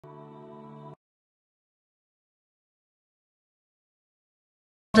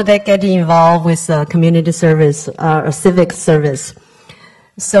did I get involved with community service or civic service?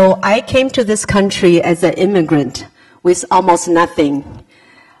 So I came to this country as an immigrant with almost nothing.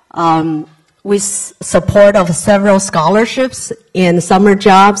 With support of several scholarships and summer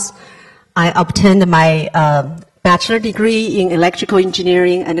jobs, I obtained my bachelor degree in electrical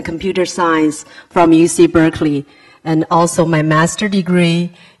engineering and computer science from UC Berkeley, and also my master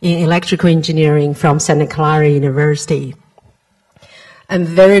degree in electrical engineering from Santa Clara University. I'm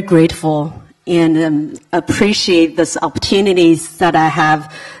very grateful and appreciate these opportunities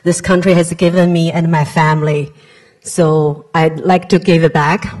that this country has given me and my family. So I'd like to give it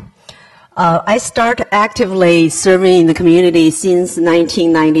back. I started actively serving in the community since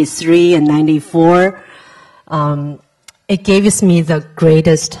 1993 and 94. It gives me the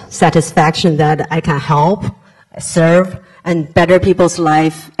greatest satisfaction that I can help, serve, and better people's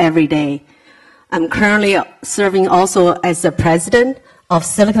life every day. I'm currently serving also as the president of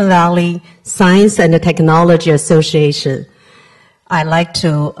Silicon Valley Science and Technology Association. I like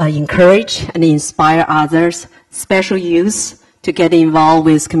to encourage and inspire others, special youth, to get involved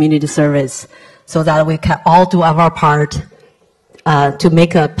with community service so that we can all do our part to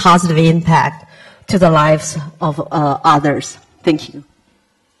make a positive impact to the lives of others. Thank you.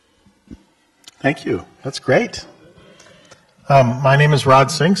 Thank you. That's great. My name is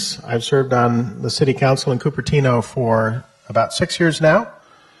Rod Sinks. I've served on the City Council in Cupertino for about 6 years now.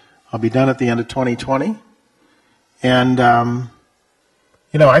 I'll be done at the end of 2020. And,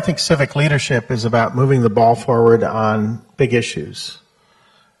 you know, I think civic leadership is about moving the ball forward on big issues.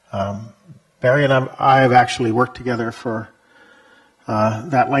 Barry and I have actually worked together for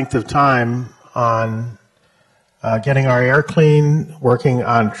that length of time on getting our air clean, working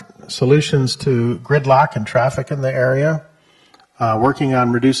on solutions to gridlock and traffic in the area, working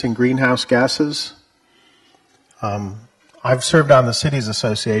on reducing greenhouse gases. I've served on the Cities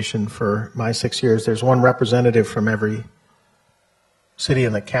Association for my 6 years. There's one representative from every city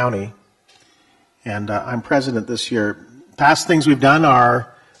in the county, and I'm president this year. Past things we've done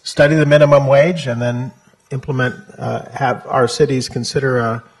are study the minimum wage and then implement, have our cities consider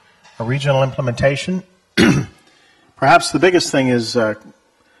a regional implementation. Perhaps the biggest thing is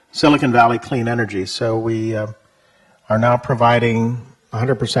Silicon Valley clean energy. So we are now providing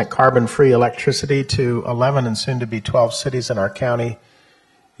 100% carbon-free electricity to 11 and soon to be 12 cities in our county.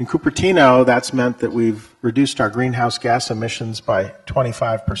 In Cupertino, that's meant that we've reduced our greenhouse gas emissions by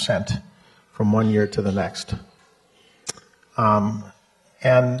 25% from one year to the next.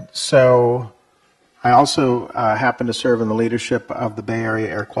 And so I also happen to serve in the leadership of the Bay Area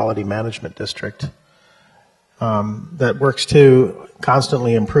Air Quality Management District that works to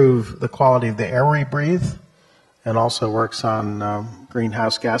constantly improve the quality of the air we breathe and also works on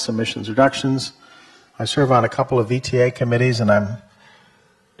greenhouse gas emissions reductions. I serve on a couple of VTA committees, and I'm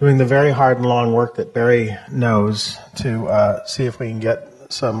doing the very hard and long work that Barry knows to see if we can get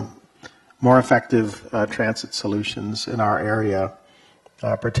some more effective transit solutions in our area,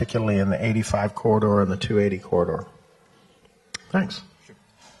 particularly in the 85 corridor and the 280 corridor. Thanks.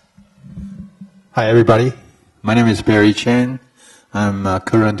 Hi, everybody. My name is Barry Chen. I'm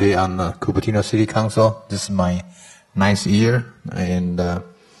currently on the Cupertino City Council. This is my 9th year, and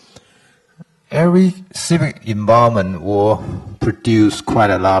every civic involvement will produce quite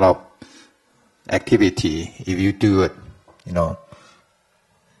a lot of activity if you do it, you know,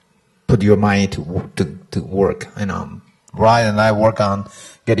 put your mind to work. You know, Ryan and I work on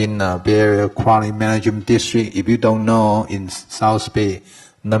getting Bay Area Quality Management District. If you don't know, in South Bay,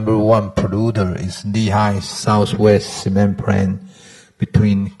 #1 polluter is Lehigh Southwest Cement Plant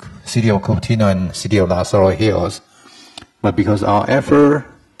between City of Cupertino and City of Lazaro Hills. But because our effort,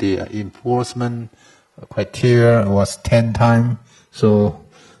 the enforcement criteria was 10 times, so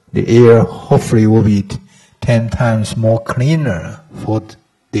the air hopefully will be 10 times more cleaner for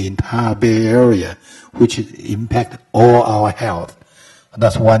the entire Bay Area, which impact all our health.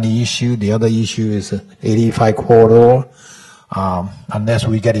 That's one issue. The other issue is 85 corridor. Unless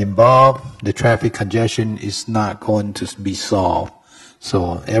we get involved, the traffic congestion is not going to be solved.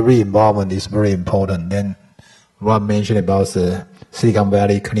 So every involvement is very important. Then Rob mentioned about the Silicon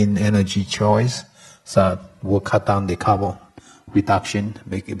Valley clean energy choice. So we'll cut down the carbon reduction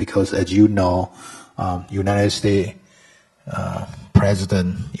because, as you know, United States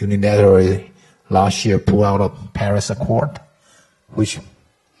President unilaterally last year pulled out of Paris Accord, which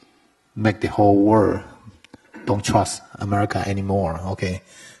make the whole world don't trust America anymore. Okay,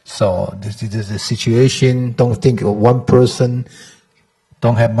 so this is the situation. Don't think of one person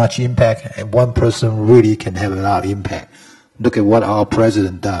don't have much impact, and one person really can have a lot of impact. look at what our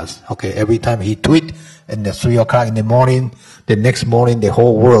president does. Okay, every time he tweet, and at 3 o'clock in the morning, the next morning the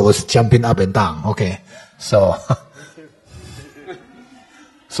whole world was jumping up and down. Okay, so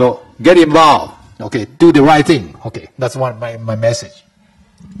so get involved. Okay, do the right thing. Okay, that's my message.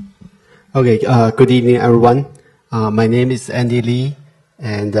 Okay, good evening, everyone. My name is Andy Lee,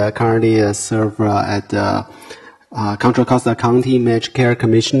 and currently serve at Contra Costa County Managed Care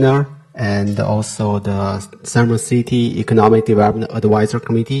Commissioner, and also the San Ramon City Economic Development Advisor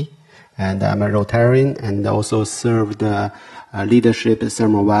Committee. And I'm a Rotarian, and also serve the leadership at San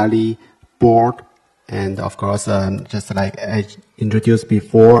Ramon Valley Board. And of course, just like I introduced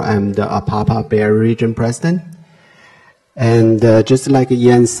before, I'm the Apapa Bay Area Region President. And just like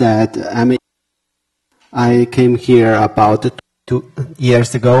Ian said, I came here about 2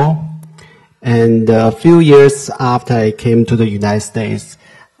 years ago. And a few years after I came to the United States,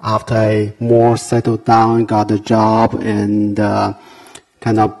 after I more settled down, got a job, and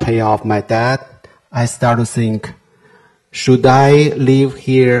kind of pay off my debt, I started to think, should I live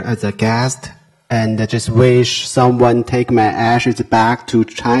here as a guest and just wish someone take my ashes back to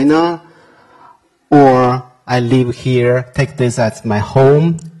China, or I live here, take this as my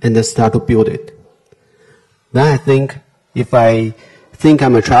home, and then start to build it? Then I think, if I think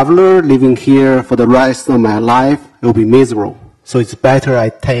I'm a traveler living here for the rest of my life, it will be miserable. So it's better I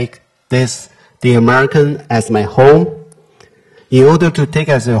take this, the American, as my home. In order to take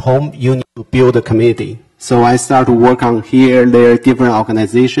as a home, you need to build a community. So I started to work on here, there, different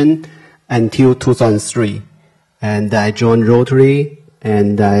organizations until 2003. And I joined Rotary,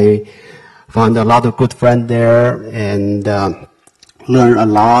 and I found a lot of good friends there, and learned a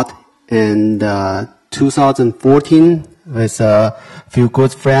lot. And 2014, with a few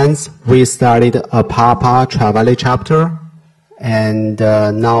good friends, we started a Papa Tri-Valley chapter. And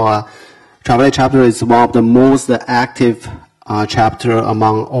now Tri-Valley chapter is one of the most active chapter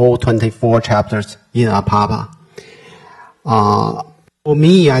among all 24 chapters in Apapa. For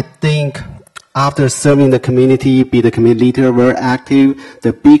me, I think after serving the community, be the community leader, very active,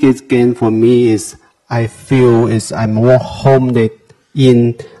 the biggest gain for me is I feel is I'm more homed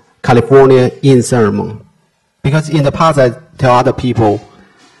in California, in San Ramon. Because in the past, I tell other people,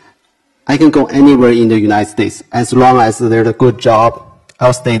 I can go anywhere in the United States. As long as there's a good job,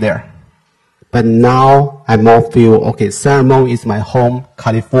 I'll stay there. But now I more feel, okay, San Ramon is my home,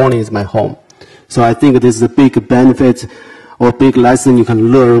 California is my home. So I think this is a big benefit or big lesson you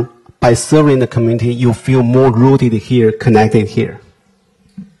can learn. By serving the community, you feel more rooted here, connected here.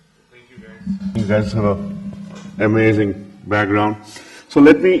 Thank you guys. You guys have an amazing background. So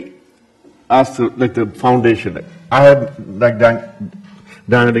let me ask the foundation. I had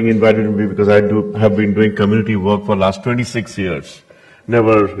Dan invited me because I have been doing community work for the last 26 years.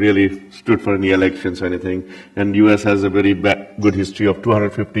 Never really stood for any elections or anything. And U.S. has a very good history of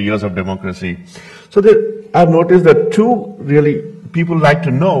 250 years of democracy. So I've noticed that two really people like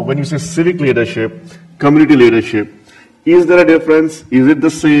to know when you say civic leadership, community leadership, is there a difference? Is it the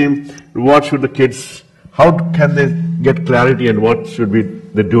same? What should the kids, how can they get clarity and what should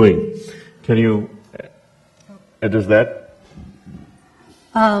they doing? Can you address that?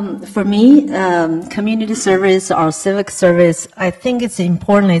 For me, community service or civic service, I think it's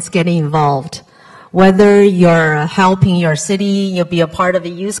important it's getting involved. Whether you're helping your city, you'll be a part of a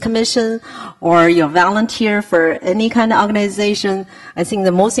youth commission, or you're volunteer for any kind of organization, I think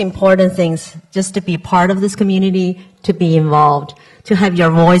the most important thing is just to be part of this community, to be involved, to have your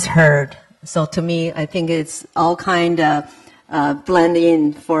voice heard. So to me, I think it's all kind of blend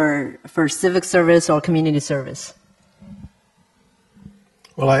in for civic service or community service.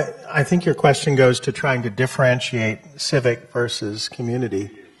 Well, I think your question goes to trying to differentiate civic versus community.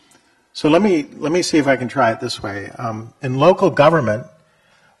 So let me see if I can try it this way. In local government,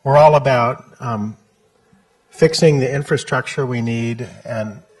 we're all about fixing the infrastructure we need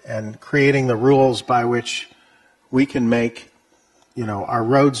and creating the rules by which we can make, our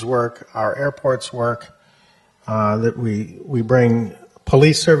roads work, our airports work, that we bring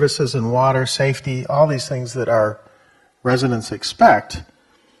police services and water, safety, all these things that our residents expect.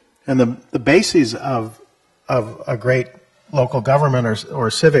 And the bases of a great local government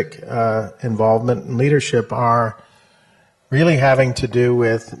or civic involvement and leadership are really having to do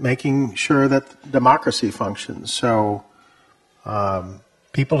with making sure that democracy functions. So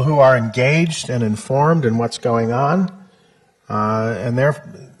people who are engaged and informed in what's going on, and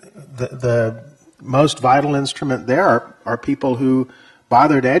the most vital instrument there are people who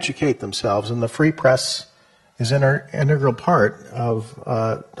bother to educate themselves, and the free press is an integral part of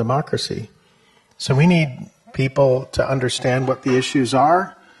democracy. So we need people to understand what the issues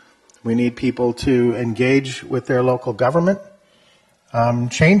are. We need people to engage with their local government.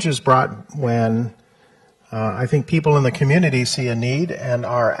 Change is brought when I think people in the community see a need and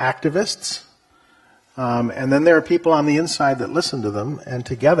are activists. And then there are people on the inside that listen to them, and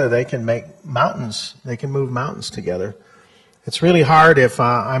together they can make mountains. They can move mountains together. It's really hard if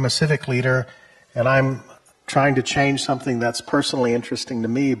I'm a civic leader and I'm trying to change something that's personally interesting to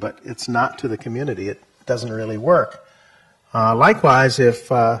me, but it's not to the community. It doesn't really work. Likewise,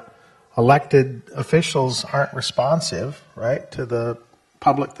 if elected officials aren't responsive, right, to the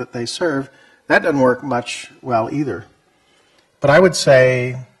public that they serve, that doesn't work much well either. But I would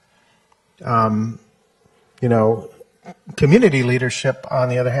say, community leadership, on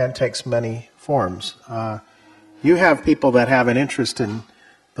the other hand, takes many forms. You have people that have an interest in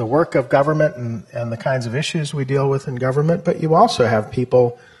the work of government and the kinds of issues we deal with in government, but you also have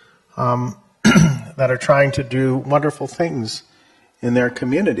people that are trying to do wonderful things in their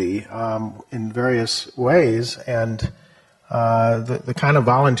community in various ways, and the kind of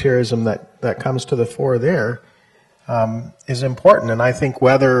volunteerism that comes to the fore there is important. And I think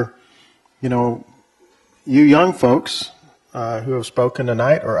whether, you young folks who have spoken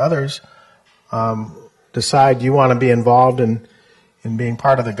tonight or others decide you want to be involved in being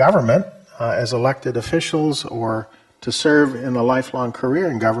part of the government as elected officials, or to serve in a lifelong career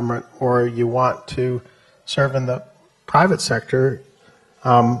in government, or you want to serve in the private sector,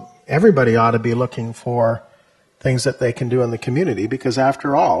 everybody ought to be looking for things that they can do in the community, because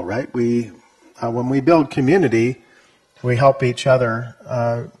after all, right, when we build community, we help each other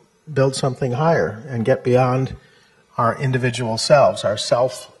build something higher and get beyond our individual selves, our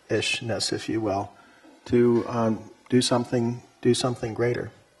selfishness, if you will, to do something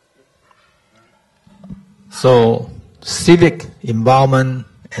greater. So, civic involvement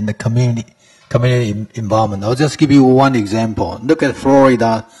and the community involvement. I'll just give you one example. Look at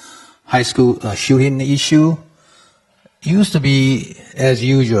Florida high school shooting issue. Used to be as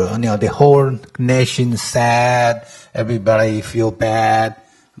usual, the whole nation sad, everybody feel bad,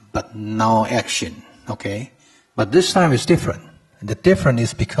 but no action, okay? But this time it's different. The difference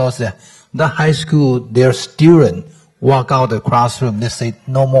is because the high school, their student walk out the classroom, they say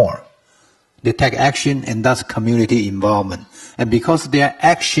no more. They take action, and that's community involvement. And because their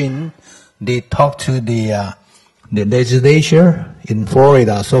action, they talk to the legislature in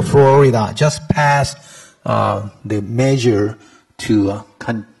Florida. So Florida just passed the measure to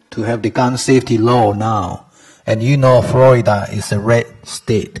have the gun safety law now. And Florida is a red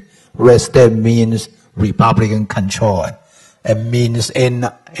state. Red state means Republican control. It means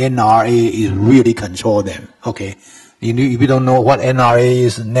NRA is really control them. Okay. If you don't know what NRA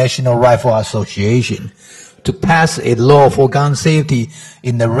is, National Rifle Association, to pass a law for gun safety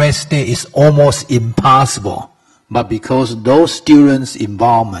in the red state is almost impossible. But because those students'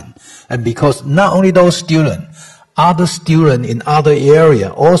 involvement, and because not only those students, other students in other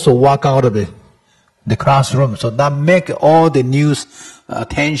area also walk out of the classroom. So that make all the news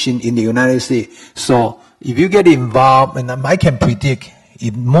attention in the United States. So if you get involved, and I can predict,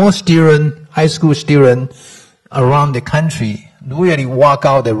 if more students, high school students around the country really walk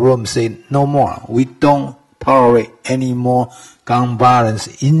out the room, say no more, we don't tolerate any more gun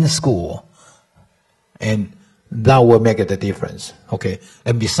violence in school, and that will make a difference. Okay,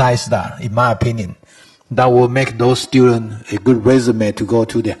 and besides that, in my opinion, that will make those students a good resume to go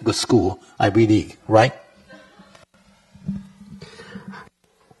to the good school, Ivy League, right?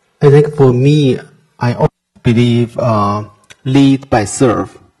 I think for me, I also believe lead by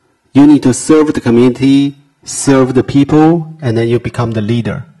serve. You need to serve the community, serve the people, and then you become the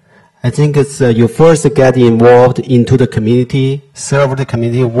leader. I think it's you first get involved into the community, serve the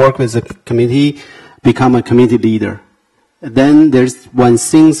community, work with the community, become a community leader. Then when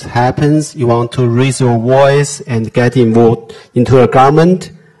things happens, you want to raise your voice and get involved into a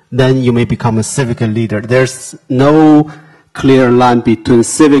government, then you may become a civic leader. There's no clear line between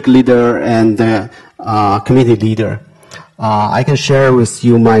civic leader and community leader. I can share with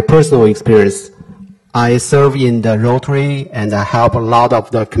you my personal experience. I serve in the Rotary, and I help a lot of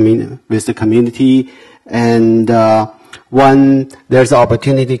the with the community. And when there's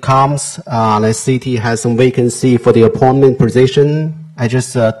opportunity comes, the city has some vacancy for the appointment position, I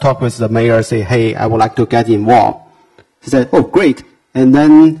just talk with the mayor, say, hey, I would like to get involved. He said, oh, great. And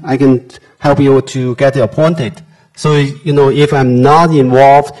then I can help you to get appointed. So, if I'm not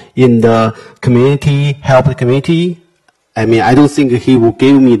involved in the community, help the community, I don't think he will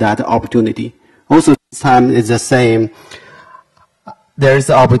give me that opportunity. Also, this time it's the same. There is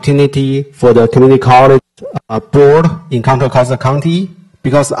an opportunity for the community college board in Contra Costa County.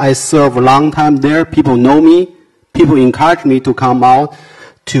 Because I serve a long time there, people know me. People encourage me to come out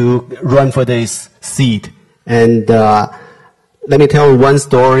to run for this seat. And let me tell you one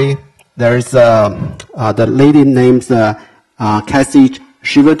story. There is the lady named Cassie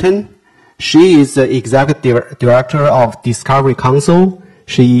Shiverton. She is the executive director of Discovery Council.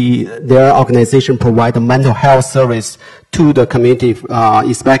 Their organization provides mental health service to the community,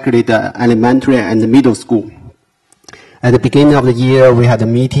 especially the elementary and the middle school. At the beginning of the year, we had a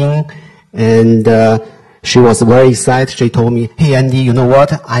meeting, and she was very excited. She told me, "Hey, Andy, you know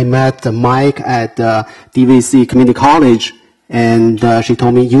what? I met Mike at DVC Community College, and she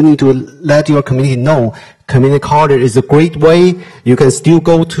told me, you need to let your community know community college is a great way. You can still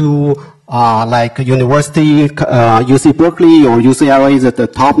go to like university, UC Berkeley or UCLA is the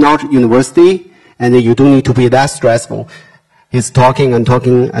top-notch university, and you don't need to be that stressful." He's talking and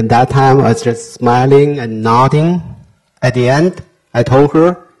talking. At that time, I was just smiling and nodding. At the end, I told her,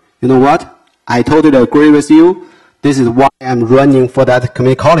 "You know what? I totally agree with you. This is why I'm running for that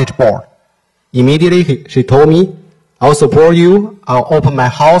community college board." Immediately, she told me, "I'll support you. I'll open my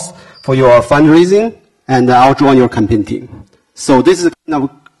house for your fundraising, and I'll join your campaign team." So this is kind of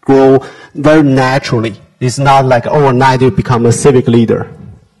grow very naturally. It's not like overnight you become a civic leader.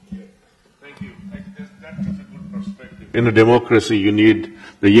 Thank you. That's a good perspective. In a democracy, you need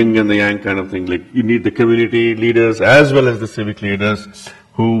the yin and the yang kind of thing. Like you need the community leaders as well as the civic leaders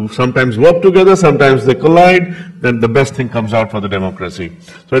who sometimes work together, sometimes they collide. Then the best thing comes out for the democracy.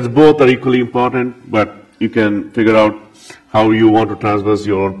 So it's both are equally important, but you can figure out how you want to transverse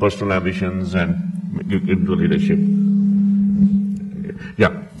your own personal ambitions and into leadership.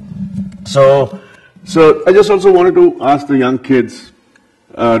 Yeah. So I just also wanted to ask the young kids,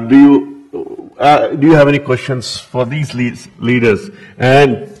 do you have any questions for these leaders?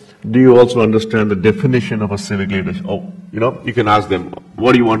 And do you also understand the definition of a civic leadership? Oh, you can ask them,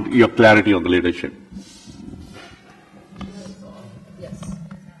 what do you want your clarity on the leadership?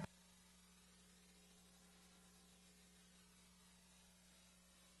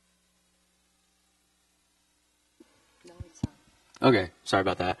 Okay, sorry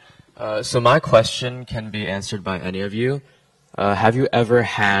about that. So my question can be answered by any of you. Have you ever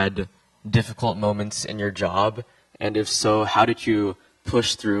had difficult moments in your job? And if so, how did you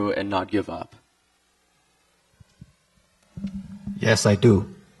push through and not give up? Yes, I do.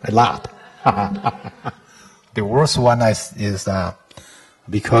 A lot. The worst one is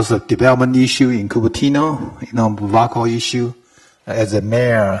because of development issue in Cupertino, Vaco issue. As a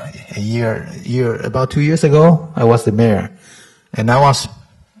mayor, about 2 years ago, I was the mayor. And I was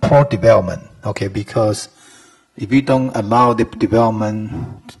pro-development, okay, because if you don't allow the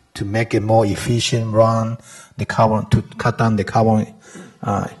development to make it more efficient, to cut down the carbon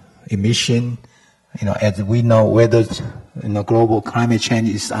emission, as we know, whether global climate change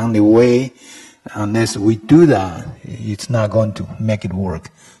is on the way, unless we do that, it's not going to make it work.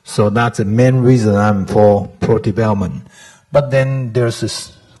 So that's the main reason I'm for pro-development. But then there's a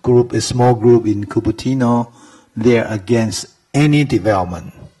small group in Cupertino, they're against any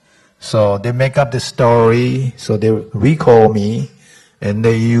development. So they make up the story, so they recall me, and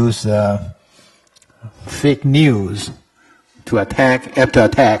they use fake news to attack after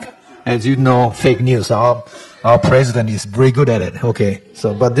attack. As you know, fake news, our president is very good at it, okay.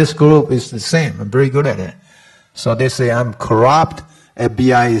 So, but this group is the same, very good at it. So they say I'm corrupt,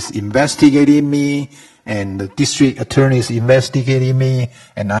 FBI is investigating me, and the district attorney is investigating me,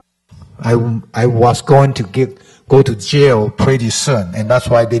 and I was going to go to jail pretty soon, and that's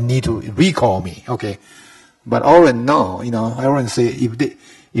why they need to recall me. Okay, but Oren, no, Oren say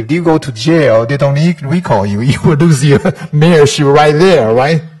if you go to jail, they don't need to recall you. You will lose your mayorship right there,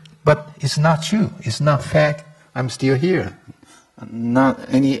 right? But it's not true. It's not fact. I'm still here. Not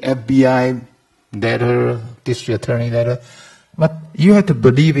any FBI letter, district attorney letter. But you have to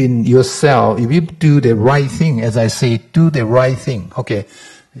believe in yourself. If you do the right thing, as I say, do the right thing. Okay,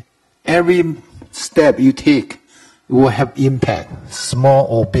 every step you take will have impact, small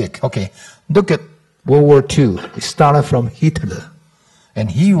or big. Okay, look at World War II. It started from Hitler,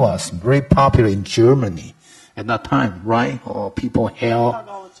 and he was very popular in Germany at that time, right? Or people held. Not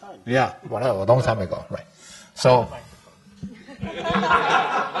all the time. Yeah, whatever, a long time ago, right? So,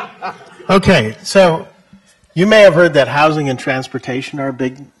 Okay, so you may have heard that housing and transportation are a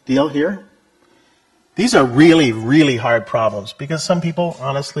big deal here. These are really, really hard problems because some people,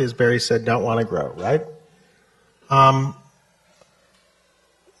 honestly, as Barry said, don't want to grow, right?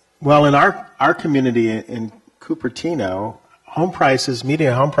 Well, in our community in Cupertino,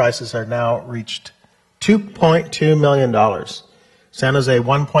 median home prices are now reached $2.2 million. San Jose,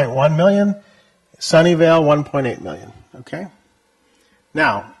 $1.1 million. Sunnyvale, $1.8 million. Okay?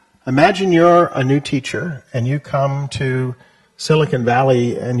 Now, imagine you're a new teacher and you come to Silicon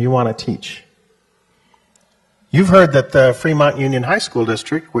Valley and you want to teach. You've heard that the Fremont Union High School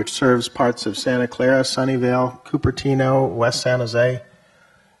District, which serves parts of Santa Clara, Sunnyvale, Cupertino, West San Jose,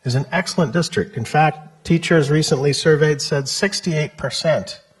 is an excellent district. In fact, teachers recently surveyed said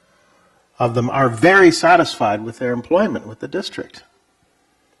 68% of them are very satisfied with their employment with the district.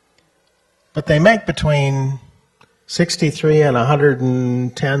 But they make between $63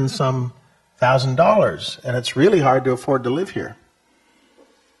 and $110 some $1,000, and it's really hard to afford to live here.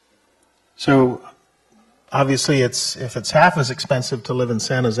 So obviously, if it's half as expensive to live in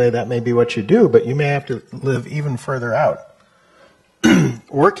San Jose, that may be what you do, but you may have to live even further out.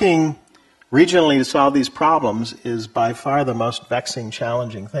 Working regionally to solve these problems is by far the most vexing,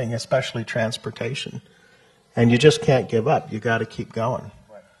 challenging thing, especially transportation. And you just can't give up. You got to keep going.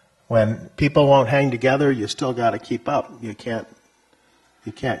 When people won't hang together, you still got to keep up. You can't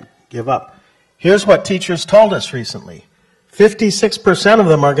give up. Here's what teachers told us recently. 56% of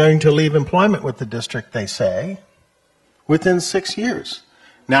them are going to leave employment with the district, they say, within 6 years.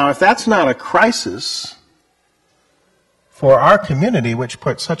 Now, if that's not a crisis for our community, which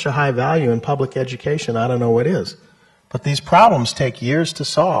puts such a high value in public education, I don't know what is. But these problems take years to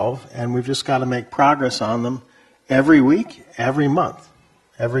solve, and we've just got to make progress on them every week, every month,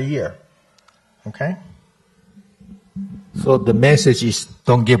 every year. Okay? So the message is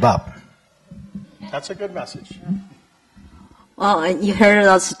don't give up. That's a good message. Well, you heard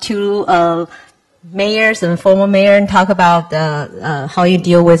us two mayors and former mayor talk about how you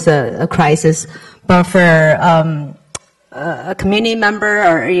deal with a crisis. But for a community member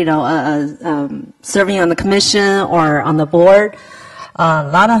or, serving on the commission or on the board, a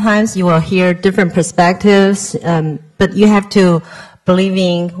lot of times you will hear different perspectives, but you have to believe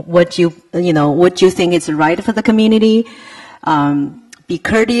in what you think is right for the community. Be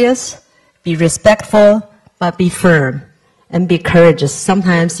courteous, be respectful, but be firm. And be courageous.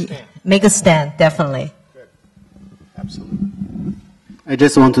 Sometimes make a stand, definitely. Good. Absolutely. I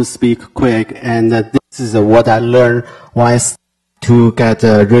just want to speak quick, and this is what I learned when I started to get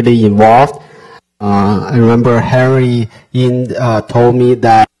really involved. I remember Harry told me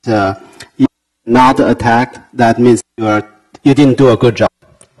that if you're not attacked, that means you didn't do a good job.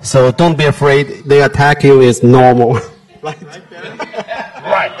 So don't be afraid. They attack you is normal. Right.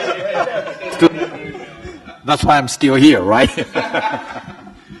 That's why I'm still here, right?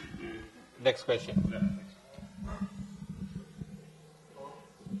 Next question.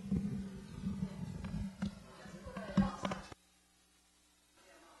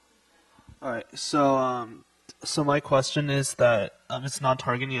 All right. So my question is that it's not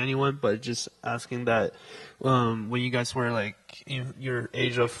targeting anyone, but just asking that when you guys were like in your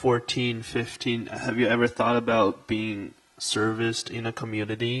age of 14, 15, have you ever thought about being serviced in a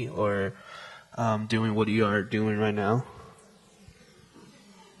community or doing what you are doing right now?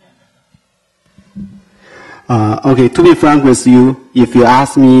 Okay, to be frank with you, if you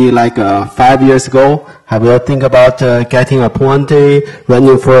ask me like 5 years ago, have you think about getting appointed,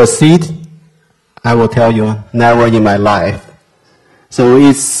 running for a seat? I will tell you, never in my life. So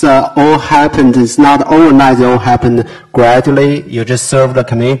it's all happened, it's not overnight, it all happened gradually. You just serve the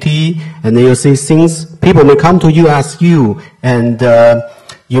community, and then you see things, people may come to you, ask you, and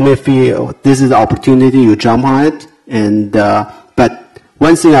you may feel this is the opportunity, you jump on it, and but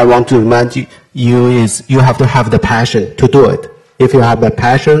one thing I want to remind you is you have to have the passion to do it. If you have the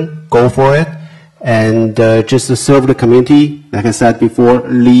passion, go for it, and just to serve the community. Like I said before,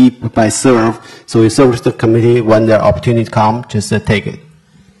 lead by serve. So you serve the community when the opportunity comes, just take it.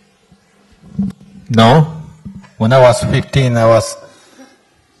 No. When I was 15, I was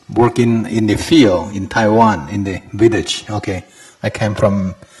working in the field in Taiwan, in the village. Okay. I came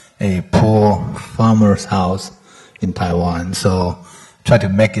from a poor farmer's house in Taiwan, so try to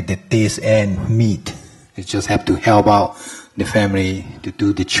make it this end meet. You just have to help out the family to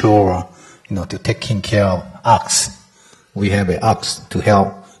do the chore, to taking care of ox. We have an ox to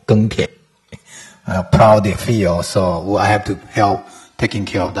help 耕田, plow the field, so I have to help taking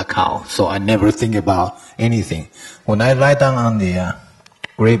care of the cow. So I never think about anything. When I lie down on the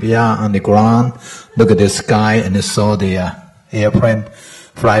graveyard on the ground, look at the sky and I saw the airplane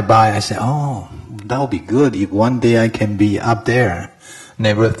fly by, I said, oh, that would be good if one day I can be up there.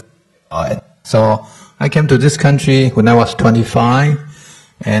 Never thought about it. So I came to this country when I was 25,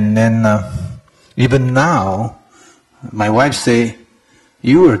 and then even now, my wife say,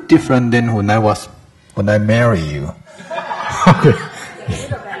 you are different than when I marry you.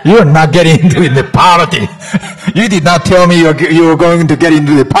 You are not getting into the politics. You did not tell me you were going to get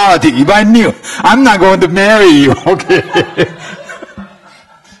into the politics. If I knew, I'm not going to marry you. Okay.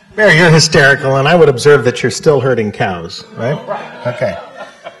 Mary, you're hysterical, and I would observe that you're still herding cows, right? Okay.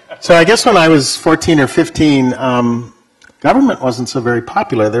 So I guess when I was 14 or 15, government wasn't so very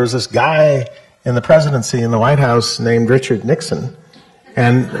popular. There was this guy in the presidency in the White House named Richard Nixon,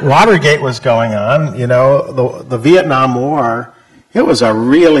 and Watergate was going on. You know, the Vietnam War, it was a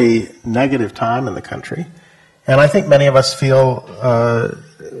really negative time in the country. And I think many of us feel,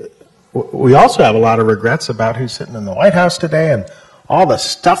 we also have a lot of regrets about who's sitting in the White House today and all the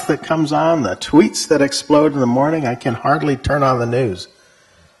stuff that comes on, the tweets that explode in the morning. I can hardly turn on the news.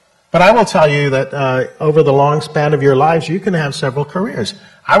 But I will tell you that over the long span of your lives, you can have several careers.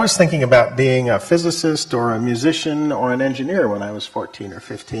 I was thinking about being a physicist or a musician or an engineer when I was 14 or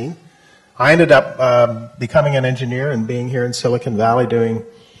 15. I ended up becoming an engineer and being here in Silicon Valley doing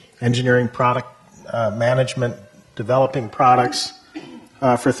engineering product management, developing products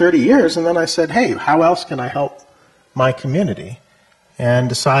for 30 years. And then I said, hey, how else can I help my community? And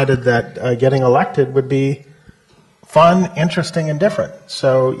decided that getting elected would be fun, interesting, and different.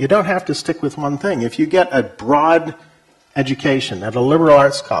 So you don't have to stick with one thing. If you get a broad education at a liberal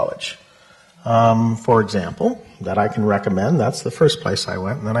arts college, for example, that I can recommend, that's the first place I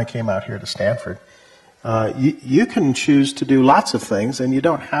went, and then I came out here to Stanford. You can choose to do lots of things, and you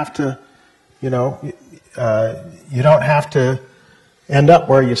don't have to, you don't have to end up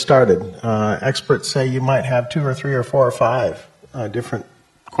where you started. Experts say you might have 2 or 3 or 4 or 5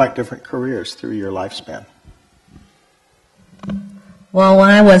 quite different careers through your lifespan. Well,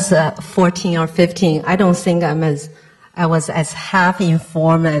 when I was 14 or 15, I don't think I was as half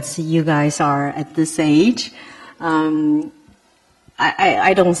informed as you guys are at this age. I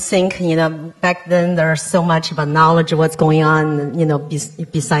don't think, back then there's so much about knowledge of what's going on,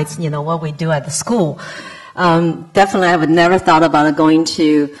 besides, what we do at the school. Definitely I would never thought about going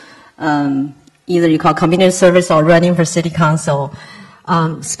to, either you call community service or running for city council.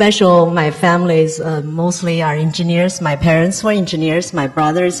 My families mostly are engineers. My parents were engineers. My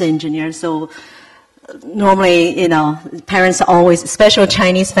brother is an engineer. So normally, parents always, especially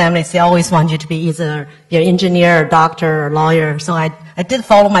Chinese families, they always want you to be either be an engineer, or doctor, or lawyer. So I did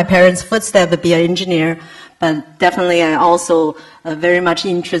follow my parents' footsteps to be an engineer. But definitely I also very much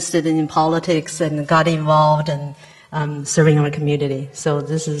interested in politics and got involved in serving our community. So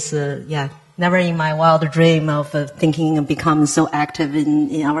this is, never in my wild dream of thinking of becoming so active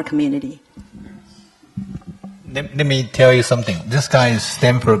in our community. Let me tell you something. This guy is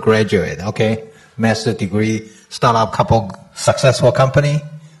Stanford graduate, okay? Master degree, start up couple successful company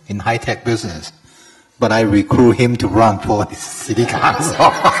in high-tech business. But I recruit him to run for the city council.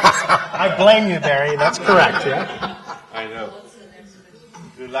 I blame you, Barry. That's correct, yeah? I know.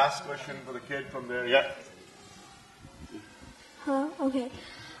 The last question for the kid from there, yeah. Okay.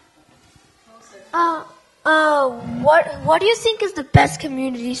 What do you think is the best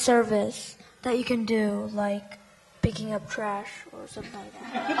community service that you can do, like picking up trash or something like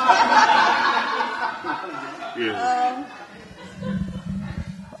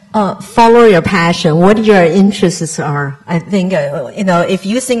that? Follow your passion, what your interests are. I think, if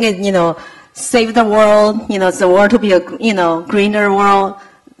you think, save the world, the world to be a, greener world,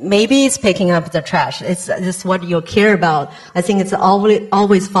 maybe it's picking up the trash. It's just what you care about. I think it's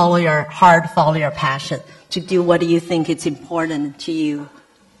always follow your heart, follow your passion to do what you think it's important to you.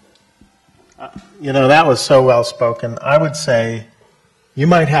 That was so well spoken. I would say you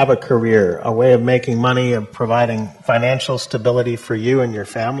might have a career, a way of making money, of providing financial stability for you and your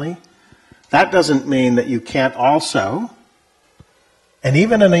family. That doesn't mean that you can't also, and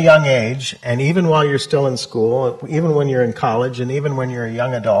even in a young age, and even while you're still in school, even when you're in college, and even when you're a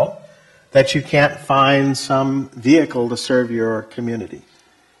young adult, that you can't find some vehicle to serve your community.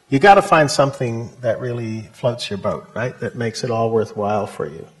 You got to find something that really floats your boat, right? That makes it all worthwhile for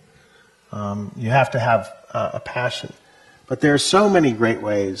you. You have to have a passion. But there are so many great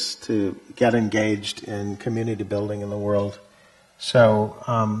ways to get engaged in community building in the world.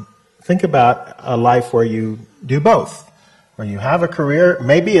 So think about a life where you do both, where you have a career.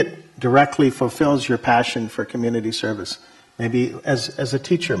 Maybe it directly fulfills your passion for community service, maybe as a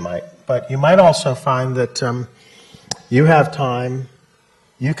teacher might. But you might also find that you have time,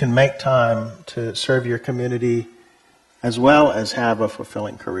 you can make time to serve your community as well as have a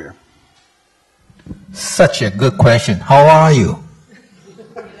fulfilling career. Such a good question. How are you?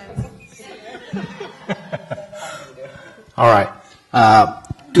 All right.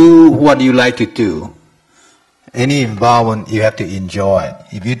 Do what you like to do. Any involvement, you have to enjoy it.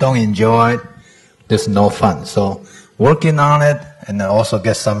 If you don't enjoy it, there's no fun. So working on it and also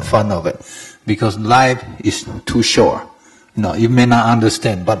get some fun of it. Because life is too short. You may not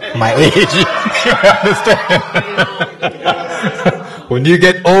understand, but my age, you understand. When you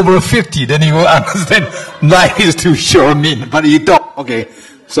get over 50, then you will understand life is too short, but you don't. Okay,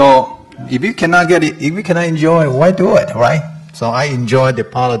 So if you cannot get it, if you cannot enjoy it, why do it, right? So I enjoy the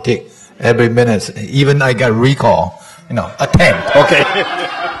politics every minute. Even I got recall, attempt. Okay.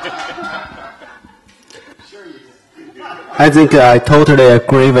 I think I totally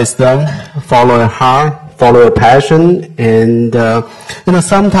agree with them. Follow your heart, follow your passion, and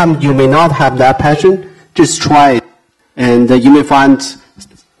sometimes you may not have that passion. Just try it, and you may find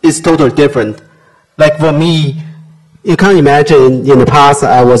it's totally different. Like for me, you can't imagine in the past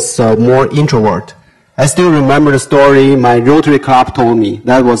I was more introvert. I still remember the story my Rotary Club told me.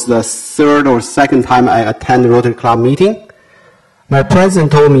 That was the third or second time I attended Rotary Club meeting. My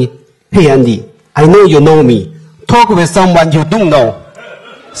president told me, "Hey Andy, I know you know me. Talk with someone you don't know."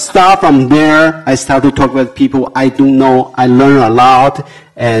 Start from there. I start to talk with people I don't know. I learn a lot,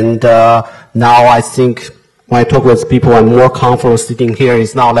 and now I think when I talk with people, I'm more comfortable sitting here.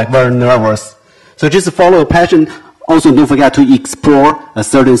 It's not like very nervous. So just follow your passion. Also, don't forget to explore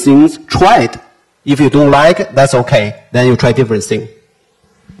certain things. Try it. If you don't like it, that's okay. Then you try different things.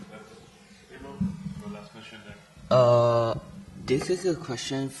 This is a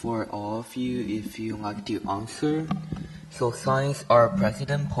question for all of you, if you like to answer. So since our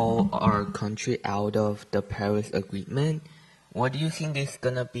president pulled our country out of the Paris Agreement, what do you think is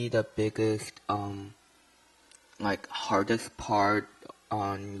gonna be the biggest, hardest part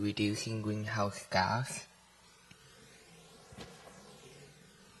on reducing greenhouse gas?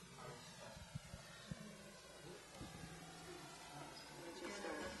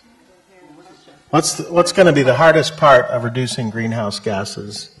 What's going to be the hardest part of reducing greenhouse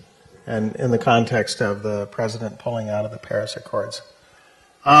gases, and in the context of the president pulling out of the Paris Accords?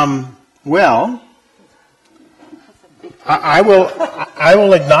 Well, I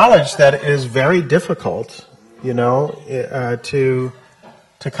will acknowledge that it is very difficult, to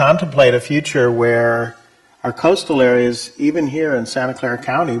contemplate a future where our coastal areas, even here in Santa Clara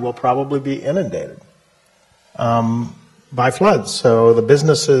County, will probably be inundated by floods. So the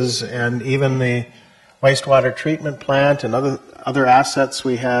businesses and even the wastewater treatment plant and other assets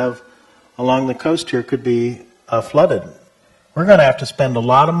we have along the coast here could be flooded. We're going to have to spend a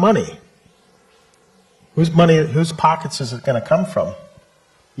lot of money. Whose pockets is it going to come from?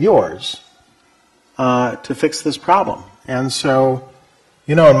 Yours, to fix this problem. And so,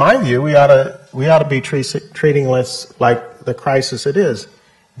 in my view, we ought to be treating this like the crisis it is.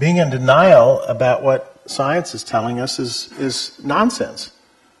 Being in denial about what science is telling us is nonsense.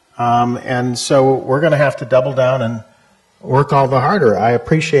 And so we're going to have to double down and work all the harder. I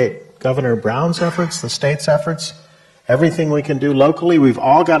appreciate Governor Brown's efforts, the state's efforts, everything we can do locally. We've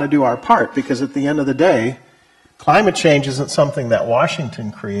all got to do our part, because at the end of the day, climate change isn't something that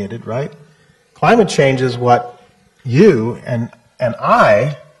Washington created, right? Climate change is what you and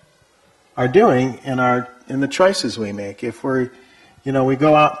I are doing in the choices we make. If we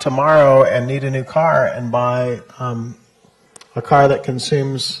go out tomorrow and need a new car and buy a car that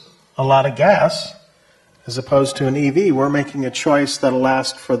consumes a lot of gas as opposed to an EV, we're making a choice that'll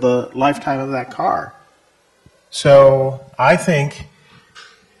last for the lifetime of that car. So I think,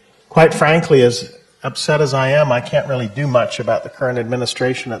 quite frankly, as upset as I am, I can't really do much about the current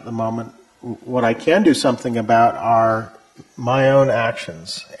administration at the moment. What I can do something about are my own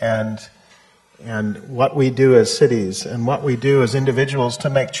actions and what we do as cities and what we do as individuals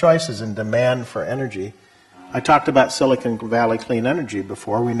to make choices in demand for energy. I talked about Silicon Valley Clean Energy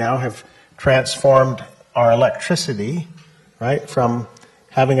before. We now have transformed our electricity, right, from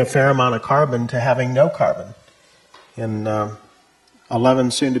having a fair amount of carbon to having no carbon in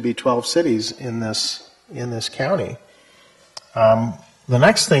 11, soon to be 12 cities in this county. The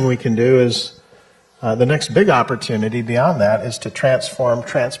next thing we can do is, the next big opportunity beyond that is to transform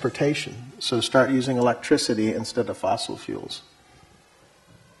transportation. So start using electricity instead of fossil fuels.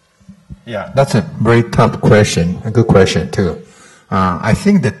 Yeah, that's a very tough question, a good question too. I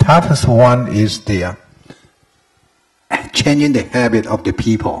think the toughest one is the changing the habit of the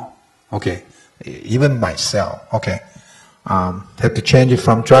people. Okay, even myself. Okay, have to change it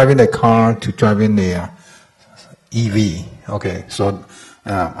from driving the car to driving the EV. Okay, so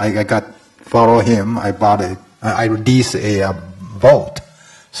I got follow him. I reduced a volt.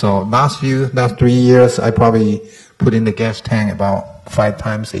 So last 3 years, I probably put in the gas tank about 5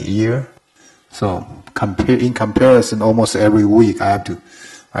 times a year. So in comparison, almost every week I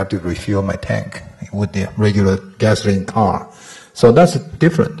have to refuel my tank with the regular gasoline car. So that's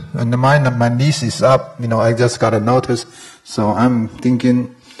different. And my lease is up. I just got a notice. So I'm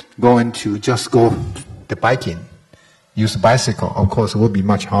thinking going to just go the biking, use bicycle. Of course, it will be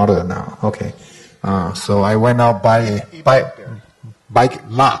much harder now. Okay. So I went out buy a bike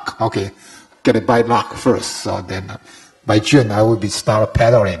lock. Okay, get a bike lock first. So then by June I will be start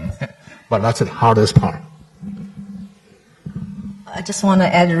pedaling. But that's the hardest part. I just want to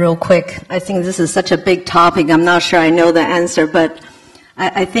add real quick. I think this is such a big topic. I'm not sure I know the answer, but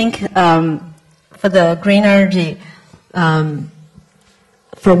I think for the green energy,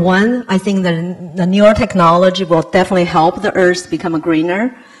 for one, I think the newer technology will definitely help the Earth become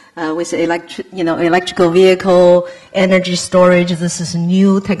greener. With electrical vehicle, energy storage, this is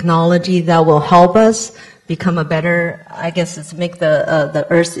new technology that will help us become a better, I guess it's make the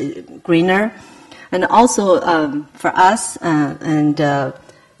Earth greener. And also for us,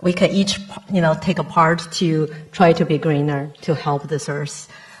 we can each, take a part to try to be greener, to help this Earth.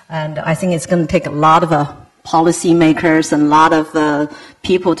 And I think it's going to take a lot of policymakers and a lot of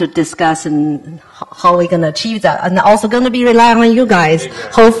people to discuss and how we're going to achieve that. And also going to be relying on you guys.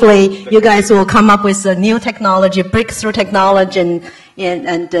 Hopefully you guys will come up with a new technology, breakthrough technology,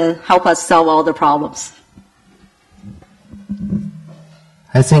 and help us solve all the problems.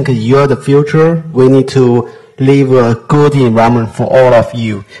 I think you're the future. We need to leave a good environment for all of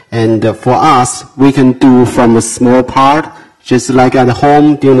you. And for us, we can do from a small part, just like at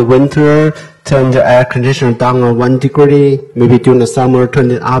home during the winter, turn the air conditioner down 1 degree, maybe during the summer,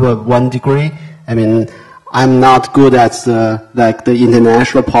 turn it up 1 degree. I mean, I'm not good at the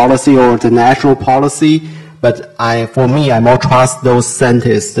international policy or the national policy, but for me, I more trust those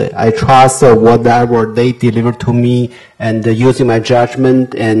scientists. I trust whatever they deliver to me and using my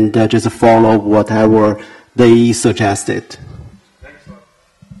judgment and just follow whatever they suggested. Thanks a lot.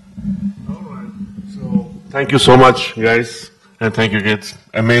 All right. So, thank you so much, guys. And thank you, kids.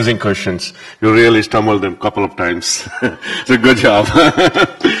 Amazing questions. You really stumbled them a couple of times. So good job.